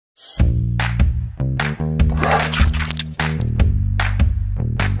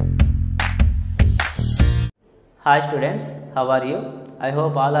Hi students, how are you? I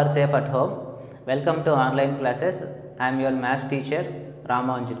hope all are safe at home. Welcome to online classes. I am your maths teacher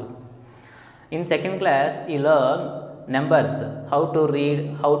Ramanjulu. In second class, you learn numbers, how to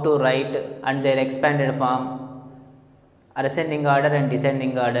read, how to write and their expanded form, ascending order and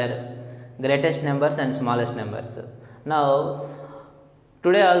descending order, greatest numbers and smallest numbers. Now,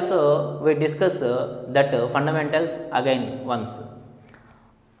 today also we discuss that fundamentals again once.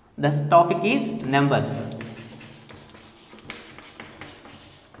 The topic is numbers.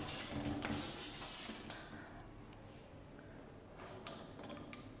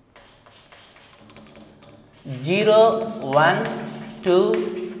 Zero, 1,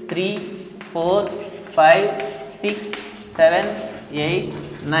 2, 3, 4, 5, 6, 7, 8,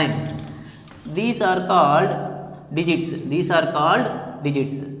 9. These are called digits. These are called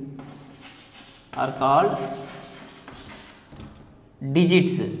digits. Are called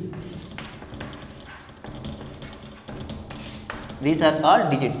digits. These are called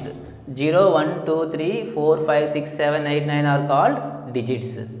digits. 0, 1, 2, 3, 4, 5, 6, 7, 8, 9 are called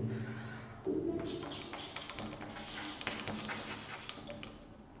digits.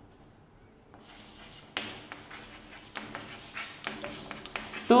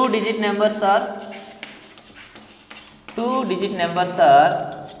 Two-digit numbers starts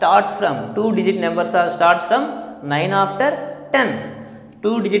from 9 after 10.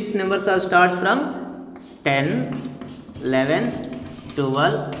 Two-digit numbers starts from 10, 11,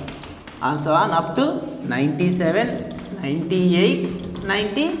 12 and so on up to 97, 98,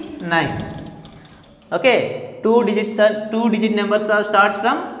 99. Okay, two-digit numbers starts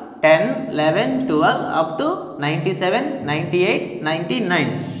from 10, 11, 12 up to 97, 98,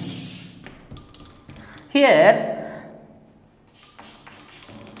 99. Here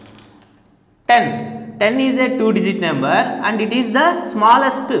 10 is a two-digit number and it is the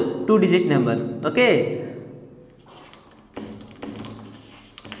smallest two-digit number. Okay.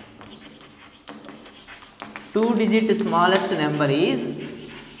 Two-digit smallest number is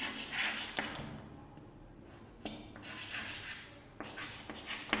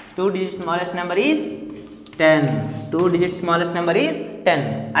 2-digit smallest number is 10. 2-digit smallest number is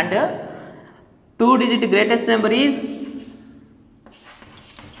 10 and 2-digit greatest number is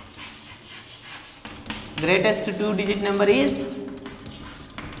greatest 2-digit number is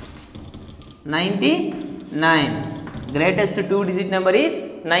 99. Greatest 2-digit number is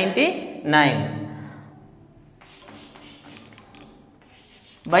 99.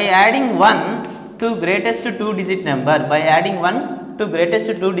 By adding 1 to greatest 2-digit number,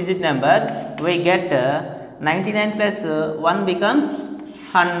 we get 99 plus 1 becomes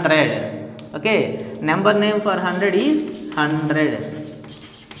 100. Okay, number name for 100 is 100.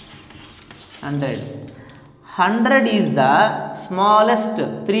 100 is the smallest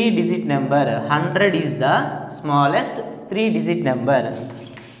 3-digit number. 100 is the smallest 3-digit number.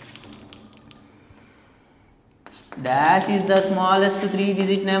 Dash is the smallest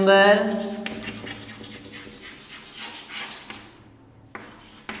 3-digit number.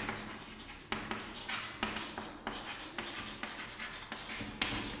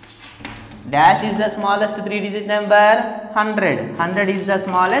 Dash is the smallest 3-digit number. 100. 100 is the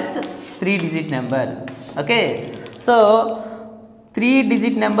smallest 3-digit number. Okay. So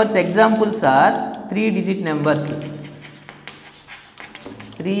 3-digit numbers examples are 3-digit numbers.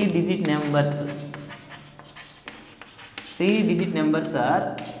 3-digit numbers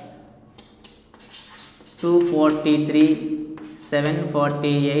are 243,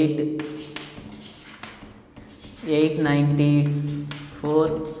 748,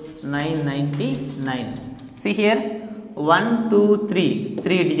 894, 999. See here 1, 2, 3,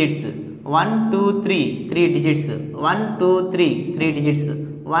 3 digits. 1, 2, 3, 3 digits. 1, 2, 3, 3 digits.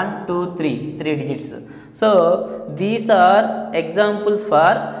 1, 2, 3, 3 digits. So these are examples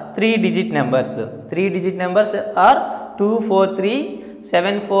for 3-digit numbers. 3-digit numbers are 243,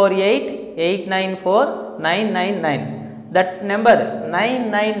 748, 894, 999. That number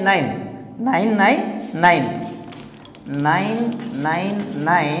 999.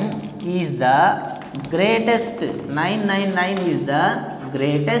 999 is the greatest. 999 is the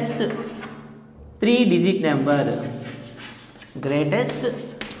greatest 3-digit number. Greatest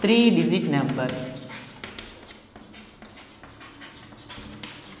 3-digit number.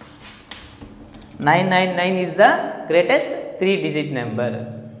 999 is the greatest 3-digit number.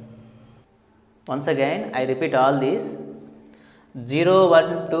 Once again, I repeat all these. 0,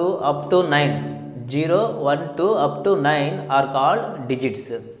 1, 2 up to 9. 0, 1, 2 up to 9 are called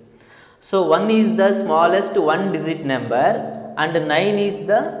digits. So 1 is the smallest 1-digit number and 9 is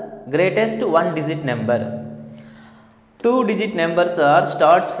the greatest 1-digit number. Two-digit numbers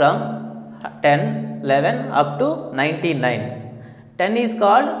starts from 10, 11 up to 99. 10 is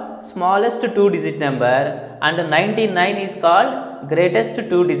called smallest 2-digit number and 99 is called greatest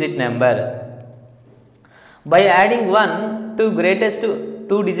 2-digit number. By adding 1 to greatest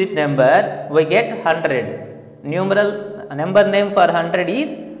 2-digit number, we get 100. Number name for 100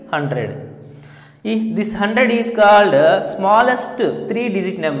 is 100. This 100 is called smallest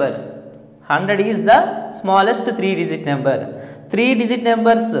 3-digit number. 100 is the smallest 3-digit number. 3-digit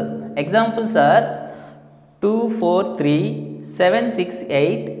numbers examples are 243,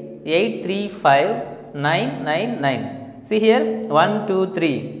 768, 835, 999. See here 1, 2,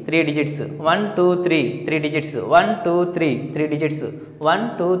 3, 3 digits, 1, 2, 3, 3 digits, 1, 2, 3, 3 digits,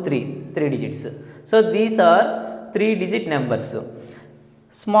 1, 2, 3, 3 digits. So these are 3-digit numbers.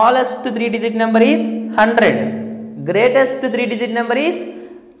 Smallest 3-digit number is 100. Greatest 3-digit number is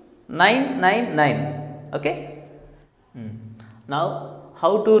 999. Okay. Now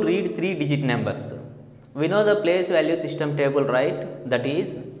how to read 3-digit numbers? We know the place value system table, right? That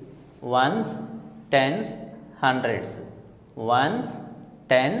is ones, tens, hundreds. Ones,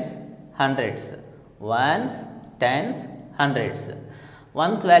 tens, hundreds. Ones, tens, hundreds.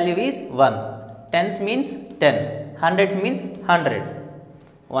 Ones value is 1. Tens means 10. Hundreds means 100.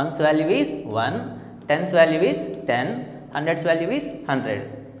 Ones value is 1. Tens value is 10. Hundreds value is 100.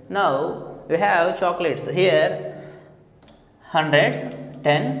 Now we have chocolates here. Hundreds,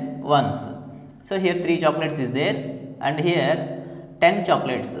 tens, ones. So here 3 chocolates is there, and here 10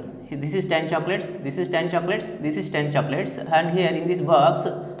 chocolates. This is 10 chocolates, this is 10 chocolates, this is 10 chocolates, and here in this box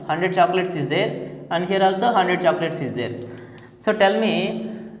 100 chocolates is there, and here also 100 chocolates is there. So tell me,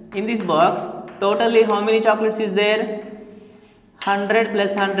 in this box totally how many chocolates is there? 100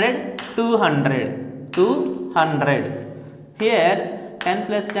 plus 100, 200. 200. Here 10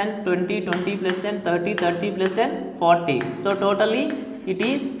 plus 10, 20, 20 plus 10, 30, 30 plus 10, 40. So totally it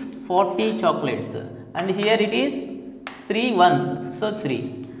is 40 chocolates, and here it is 3 ones, so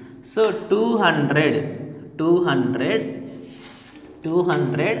 3. So 200,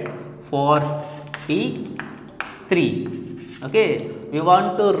 243. Okay, we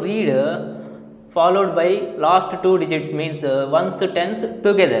want to read followed by last 2 digits, means ones to tens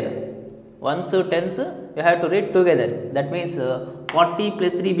together. Ones to tens you have to read together. That means 40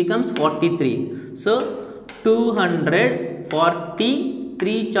 plus 3 becomes 43. So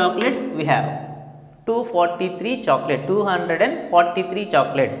 243 chocolates we have. 243 chocolate, 243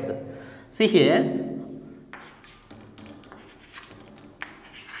 chocolates. See here,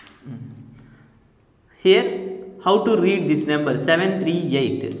 here how to read this number?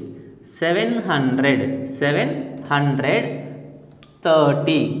 738, 700,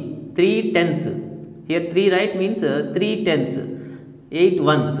 730, 3 tens. Here 3 right means 3 tens, 8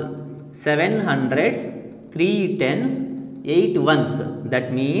 ones, 700s, 3 tens, 8 ones.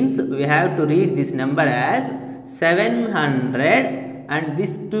 That means we have to read this number as 700 and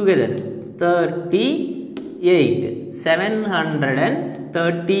this together 38.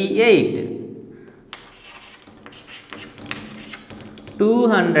 738.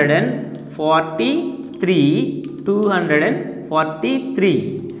 243.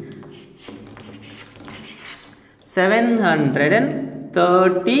 243.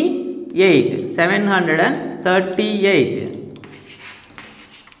 738. 738.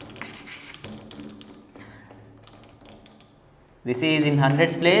 This is in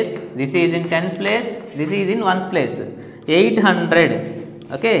hundreds place, this is in tens place, this is in ones place.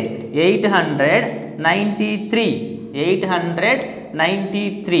 800. Okay, 893.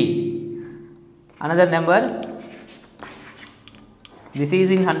 893. Another number. This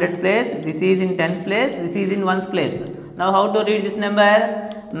is in hundreds place, this is in tens place, this is in ones place. Now how to read this number?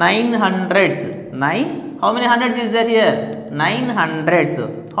 900s. 9. How many hundreds is there here? 900s.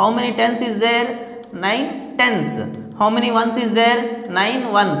 How many tens is there? 9 tens. How many ones is there?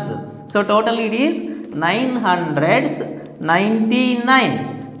 9 ones. So total it is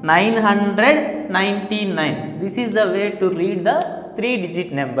 999. 999. This is the way to read the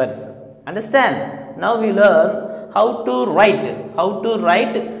 3-digit numbers. Understand? Now we learn how to write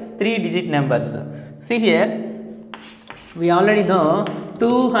 3-digit numbers. See here, we already know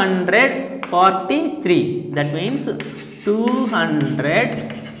 243. That means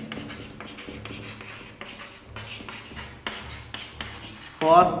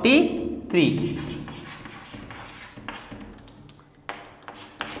 243.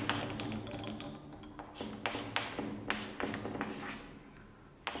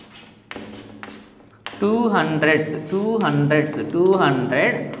 200s,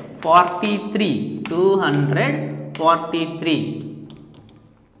 243. 243.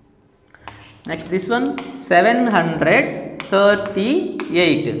 Next this one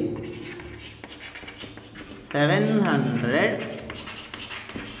 738. 700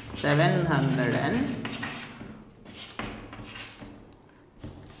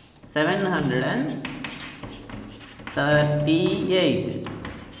 738.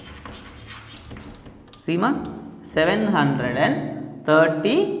 See ma,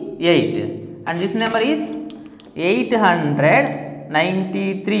 738, and this number is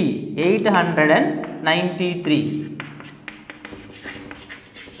 893. 893.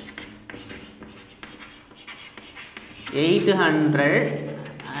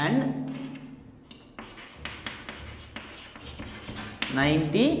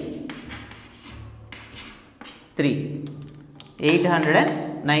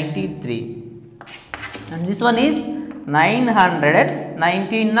 893, and this one is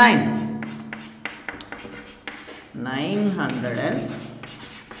 999. 999.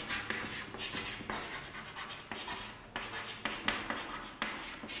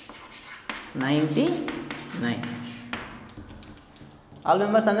 All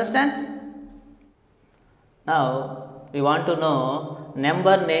members understand? Now we want to know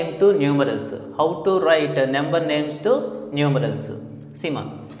number name to numerals. How to write number names to numerals? Sima,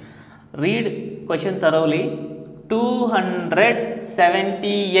 read question thoroughly.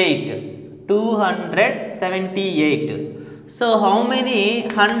 278. 278. So how many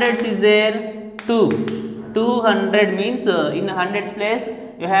hundreds is there? 2. 200 means in hundreds place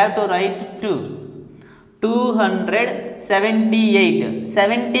you have to write 2. 278.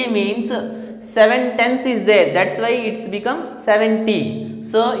 70 means 7 tens is there, that's why it's become 70.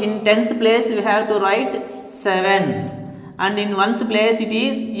 So in tens place you have to write 7, and in ones place it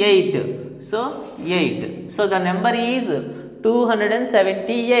is 8. So 8. So the number is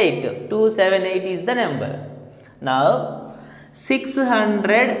 278. 278 is the number. Now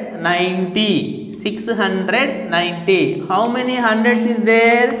 690. 690. How many hundreds is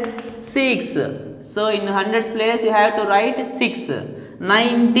there? 6. So in hundreds place you have to write 6.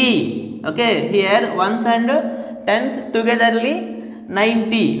 90. Okay, here ones and tens togetherly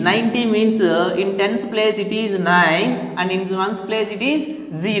 90. 90 means in tens place it is 9, and in ones place it is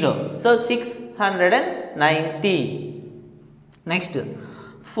 0. So 690. Next,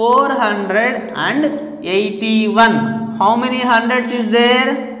 481. How many hundreds is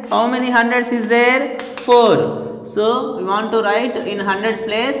there? How many hundreds is there? 4. So we want to write in hundreds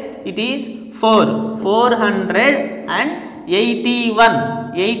place it is 4. 481. 81.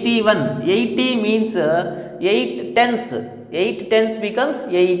 80 means 8 tens. 8 tens becomes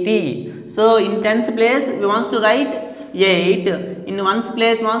 80. So in tens place we want to write 8. In ones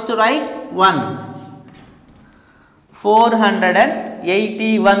place we want to write 1.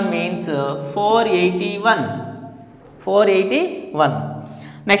 481 means 481. 481.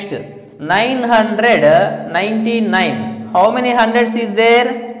 Next, 999. How many hundreds is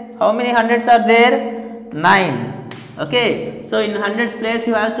there? How many hundreds are there? 9. Okay, so in hundreds place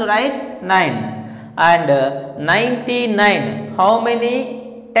you have to write 9. And 99. How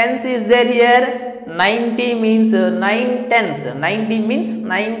many tens is there here? 90 means 9 tens. 90 means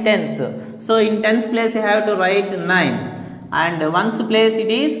 9 tens. So in tens place you have to write 9, and ones place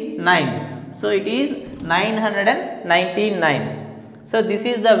it is 9. So it is 999. So this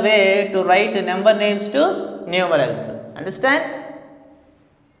is the way to write number names to numerals. Understand?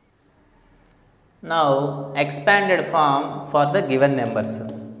 Now expanded form for the given numbers.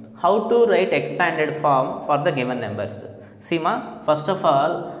 How to write expanded form for the given numbers? Sima, first of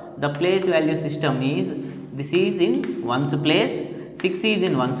all, the place value system is, this is in ones place, 6 is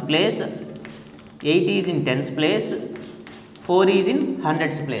in ones place, 8 is in tens place, 4 is in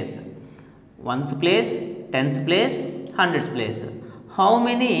hundreds place. Ones place, tens place, hundreds place. How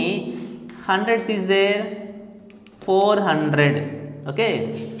many hundreds is there? 400.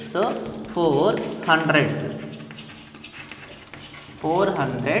 Okay, so 4 hundreds. 4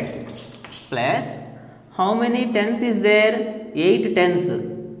 hundreds plus how many tens is there? 8 tens.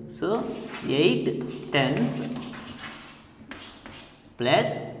 So 8 tens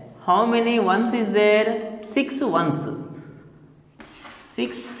plus how many ones is there? 6 ones.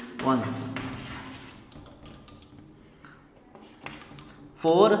 6 ones.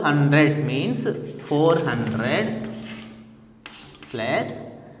 4 hundreds means 400 plus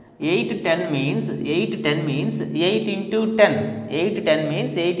 8 10 means 8 into 10. 8 10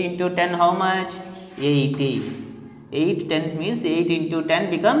 means 8 into 10 how much? 80. 8 10 means 8 into 10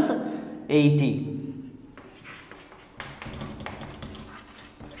 becomes 80.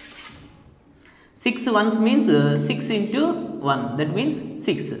 6 ones means 6 into 1, that means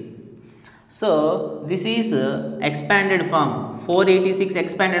 6. So this is expanded form. 486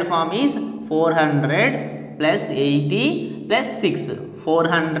 expanded form is 400 plus 80 plus 6.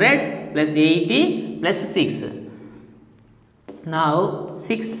 400 plus 80 plus 6. Now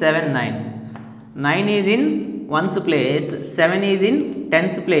 6, 7, 9. 9 is in ones place, 7 is in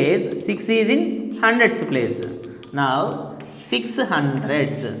tens place, 6 is in hundreds place. Now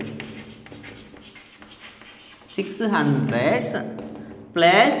 600s. 600s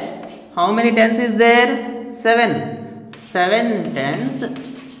plus how many tens is there? 7. 7 tens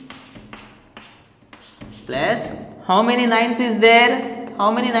plus how many nines is there?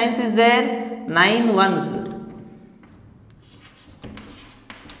 How many nines is there? 9 ones.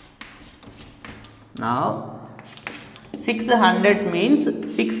 Now 600s means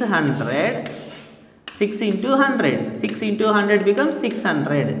 600. 6 into 100. 6 into 100 becomes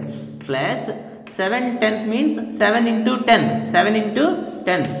 600 plus 7 tens means 7 into 10. 7 into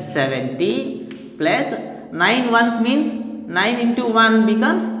 10. 70 plus 9 ones means 9 into 1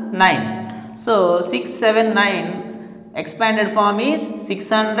 becomes 9. So 6, 7, 9 expanded form is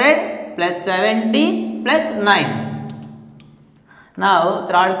 600 plus 70 plus 9. Now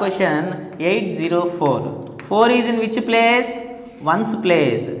third question 804. 4 is in which place? Ones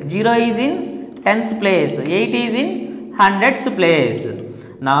place. 0 is in tens place. 8 is in hundreds place.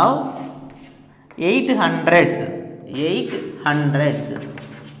 Now 800s. 800s.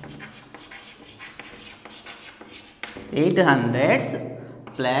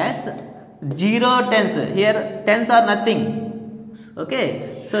 800s plus 0 tens. Here tens are nothing.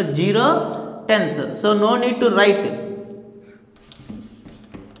 Okay. So 0 tens. So no need to write.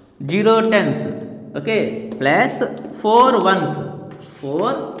 0 tens. Okay, plus 4 ones.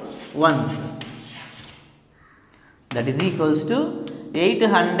 4 ones. That is equals to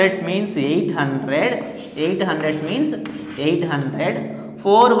 800s means 800. 800s means 800.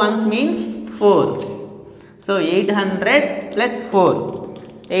 4 ones means 4. So 800 plus 4.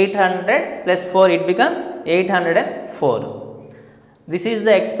 800 plus 4 it becomes 804. This is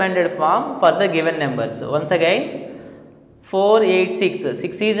the expanded form for the given numbers. Once again 4, 8, 6.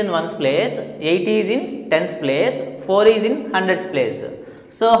 6 is in ones place, 8 is in tens place, 4 is in hundreds place.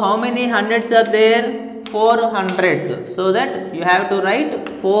 So how many hundreds are there? 4 hundreds. So that you have to write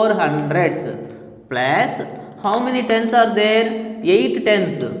 4 hundreds plus how many tens are there? 8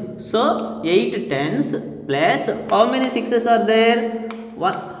 tens. So 8 tens plus how many sixes are there?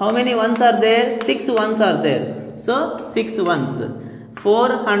 How many ones are there? 6 ones are there. So 6 ones. 4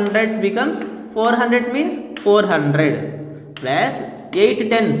 hundreds becomes 400 means 400. Plus 8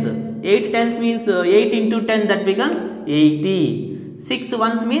 tens. 8 tens means 8 into 10, that becomes 80. 6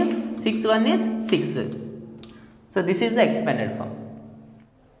 ones means 6 1 is 6. So this is the expanded form.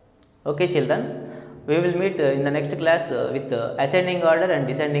 Okay children, we will meet in the next class with ascending order and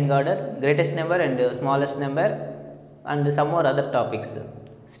descending order, greatest number and smallest number, and some more other topics.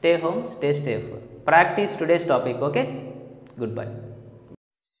 Stay home, stay safe. Practice today's topic. Okay, goodbye.